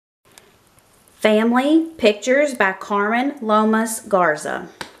Family Pictures by Carmen Lomas Garza.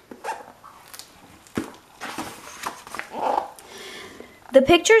 The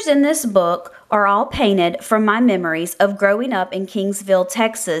pictures in this book are all painted from my memories of growing up in Kingsville,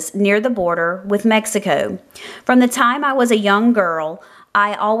 Texas, near the border with Mexico. From the time I was a young girl,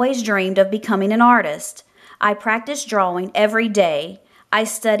 I always dreamed of becoming an artist. I practiced drawing every day. I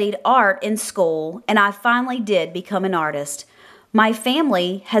studied art in school, and I finally did become an artist. My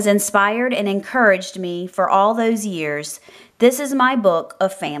family has inspired and encouraged me for all those years. This is my book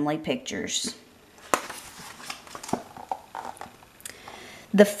of family pictures.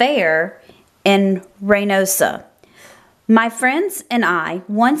 The fair in Reynosa. My friends and I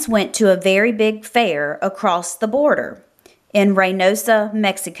once went to a very big fair across the border in Reynosa,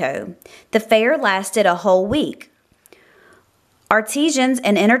 Mexico. The fair lasted a whole week. Artisans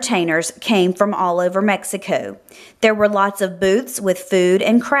and entertainers came from all over Mexico. There were lots of booths with food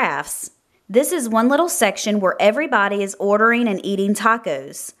and crafts. This is one little section where everybody is ordering and eating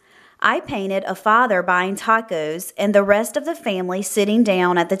tacos. I painted a father buying tacos and the rest of the family sitting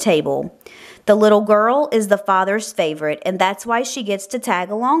down at the table. The little girl is the father's favorite, and that's why she gets to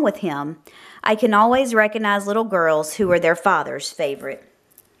tag along with him. I can always recognize little girls who are their father's favorite.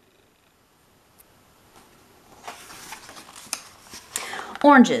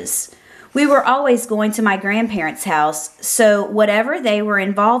 Oranges. We were always going to my grandparents' house, so whatever they were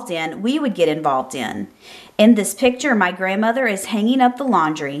involved in, we would get involved in. In this picture, my grandmother is hanging up the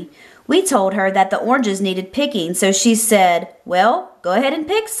laundry. We told her that the oranges needed picking, so she said, "Well, go ahead and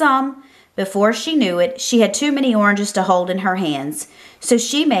pick some." Before she knew it, she had too many oranges to hold in her hands, so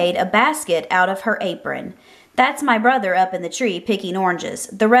she made a basket out of her apron. That's my brother up in the tree picking oranges.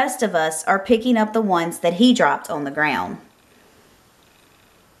 The rest of us are picking up the ones that he dropped on the ground.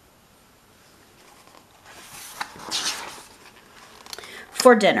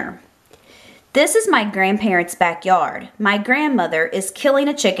 For dinner. This is my grandparents' backyard. My grandmother is killing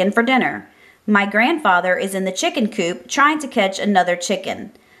a chicken for dinner. My grandfather is in the chicken coop trying to catch another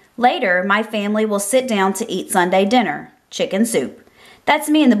chicken. Later, my family will sit down to eat Sunday dinner, chicken soup. That's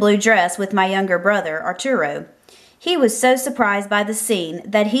me in the blue dress with my younger brother, Arturo. He was so surprised by the scene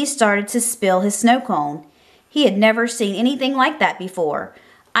that he started to spill his snow cone. He had never seen anything like that before.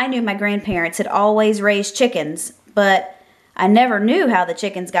 I knew my grandparents had always raised chickens, but I never knew how the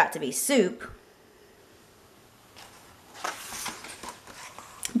chickens got to be soup.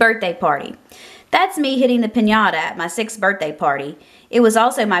 Birthday party. That's me hitting the piñata at my 6th birthday party. It was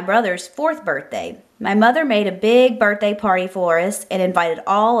also my brother's 4th birthday. My mother made a big birthday party for us and invited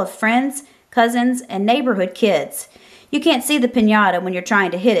all of friends, cousins, and neighborhood kids. You can't see the piñata when you're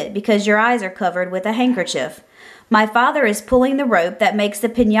trying to hit it because your eyes are covered with a handkerchief. My father is pulling the rope that makes the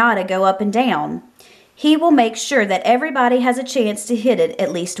piñata go up and down. He will make sure that everybody has a chance to hit it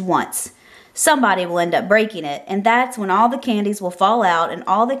at least once. Somebody will end up breaking it, and that's when all the candies will fall out and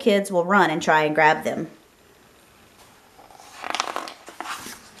all the kids will run and try and grab them.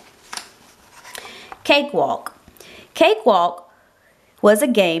 Cakewalk. Cakewalk was a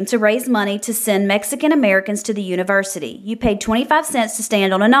game to raise money to send Mexican Americans to the university. You paid 25 cents to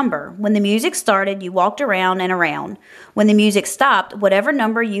stand on a number. When the music started, you walked around and around. When the music stopped, whatever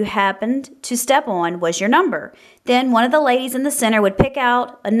number you happened to step on was your number. Then one of the ladies in the center would pick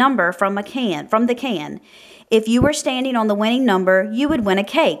out a number from the can. If you were standing on the winning number, you would win a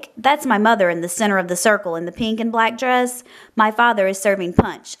cake. That's my mother in the center of the circle in the pink and black dress. My father is serving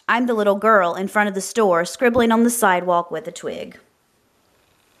punch. I'm the little girl in front of the store scribbling on the sidewalk with a twig.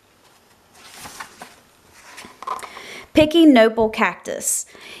 Picking nopal cactus.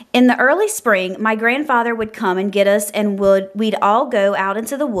 In the early spring, my grandfather would come and get us and we'd all go out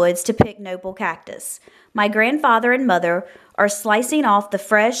into the woods to pick nopal cactus. My grandfather and mother are slicing off the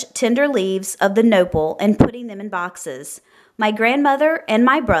fresh, tender leaves of the nopal and putting them in boxes. My grandmother and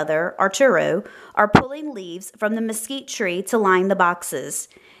my brother, Arturo, are pulling leaves from the mesquite tree to line the boxes.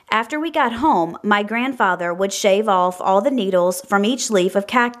 After we got home, my grandfather would shave off all the needles from each leaf of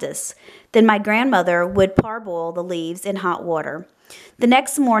cactus. Then my grandmother would parboil the leaves in hot water. The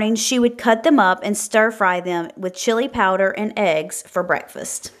next morning, she would cut them up and stir-fry them with chili powder and eggs for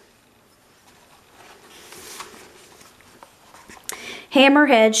breakfast.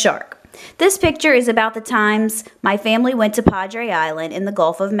 Hammerhead shark. This picture is about the times my family went to Padre Island in the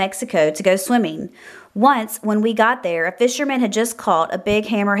Gulf of Mexico to go swimming. Once, when we got there, a fisherman had just caught a big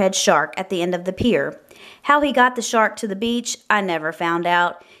hammerhead shark at the end of the pier. How he got the shark to the beach, I never found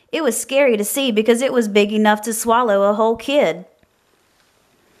out. It was scary to see because it was big enough to swallow a whole kid.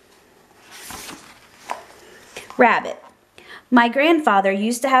 Rabbit. My grandfather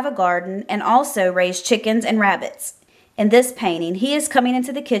used to have a garden and also raised chickens and rabbits. In this painting, he is coming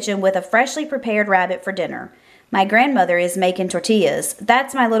into the kitchen with a freshly prepared rabbit for dinner. My grandmother is making tortillas.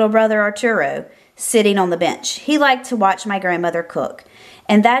 That's my little brother Arturo, sitting on the bench. He liked to watch my grandmother cook.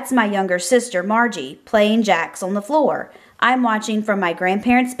 And that's my younger sister, Margie, playing jacks on the floor. I'm watching from my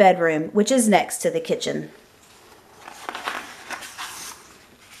grandparents' bedroom, which is next to the kitchen.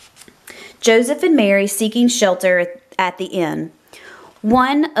 Joseph and Mary seeking shelter at the inn.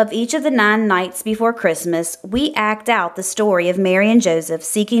 One of each of the 9 nights before Christmas, we act out the story of Mary and Joseph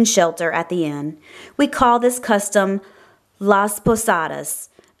seeking shelter at the inn. We call this custom Las Posadas.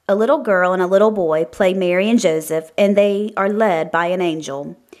 A little girl and a little boy play Mary and Joseph, and they are led by an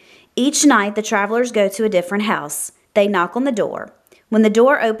angel. Each night, the travelers go to a different house. They knock on the door. When the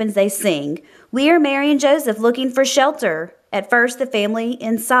door opens, they sing, "We are Mary and Joseph looking for shelter." At first, the family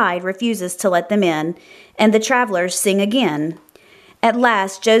inside refuses to let them in, and the travelers sing again. At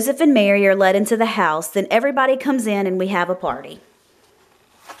last, Joseph and Mary are led into the house. Then everybody comes in and we have a party.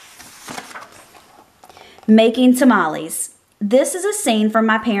 Making tamales. This is a scene from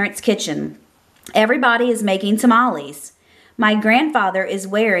my parents' kitchen. Everybody is making tamales. My grandfather is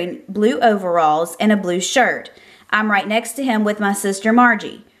wearing blue overalls and a blue shirt. I'm right next to him with my sister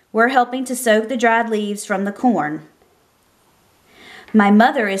Margie. We're helping to soak the dried leaves from the corn. My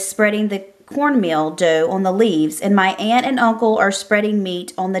mother is spreading the cornmeal dough on the leaves, and my aunt and uncle are spreading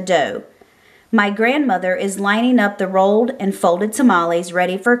meat on the dough. My grandmother is lining up the rolled and folded tamales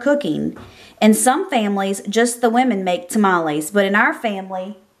ready for cooking. In some families, just the women make tamales, but in our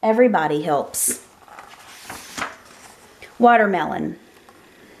family, everybody helps. Watermelon.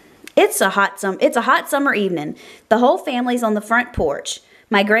 It's a hot summer evening. The whole family's on the front porch.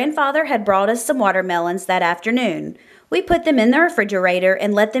 My grandfather had brought us some watermelons that afternoon. We put them in the refrigerator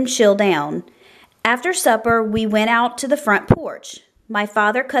and let them chill down. After supper, we went out to the front porch. My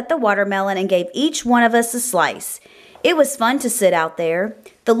father cut the watermelon and gave each one of us a slice. It was fun to sit out there.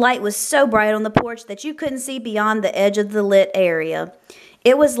 The light was so bright on the porch that you couldn't see beyond the edge of the lit area.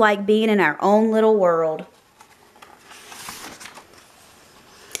 It was like being in our own little world.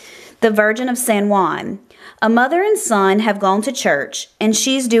 The Virgin of San Juan. A mother and son have gone to church, and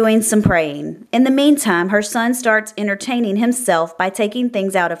she's doing some praying. In the meantime, her son starts entertaining himself by taking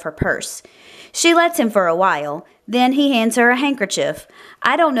things out of her purse. She lets him for a while. Then he hands her a handkerchief.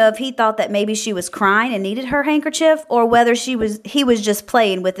 I don't know if he thought that maybe she was crying and needed her handkerchief, or whether he was just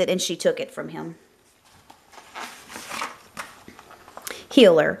playing with it and she took it from him.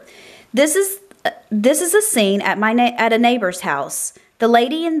 Healer. This is a scene at a neighbor's house. The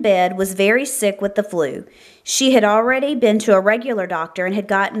lady in bed was very sick with the flu. She had already been to a regular doctor and had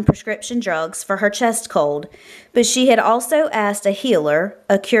gotten prescription drugs for her chest cold, but she had also asked a healer,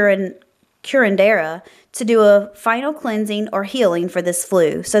 a curandera, to do a final cleansing or healing for this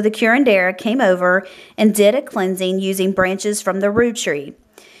flu. So the curandera came over and did a cleansing using branches from the rue tree.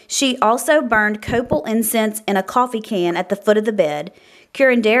 She also burned copal incense in a coffee can at the foot of the bed.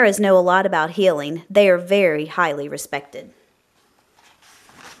 Curanderas know a lot about healing. They are very highly respected.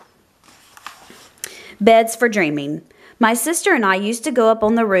 Beds for dreaming. My sister and I used to go up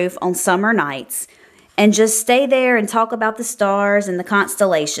on the roof on summer nights and just stay there and talk about the stars and the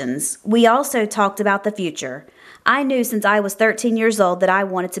constellations. We also talked about the future. I knew since I was 13 years old that I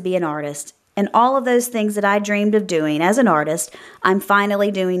wanted to be an artist. And all of those things that I dreamed of doing as an artist, I'm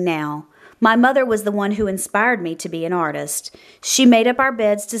finally doing now. My mother was the one who inspired me to be an artist. She made up our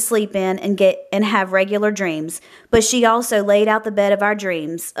beds to sleep in and have regular dreams, but she also laid out the bed of our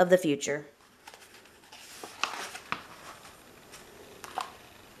dreams of the future.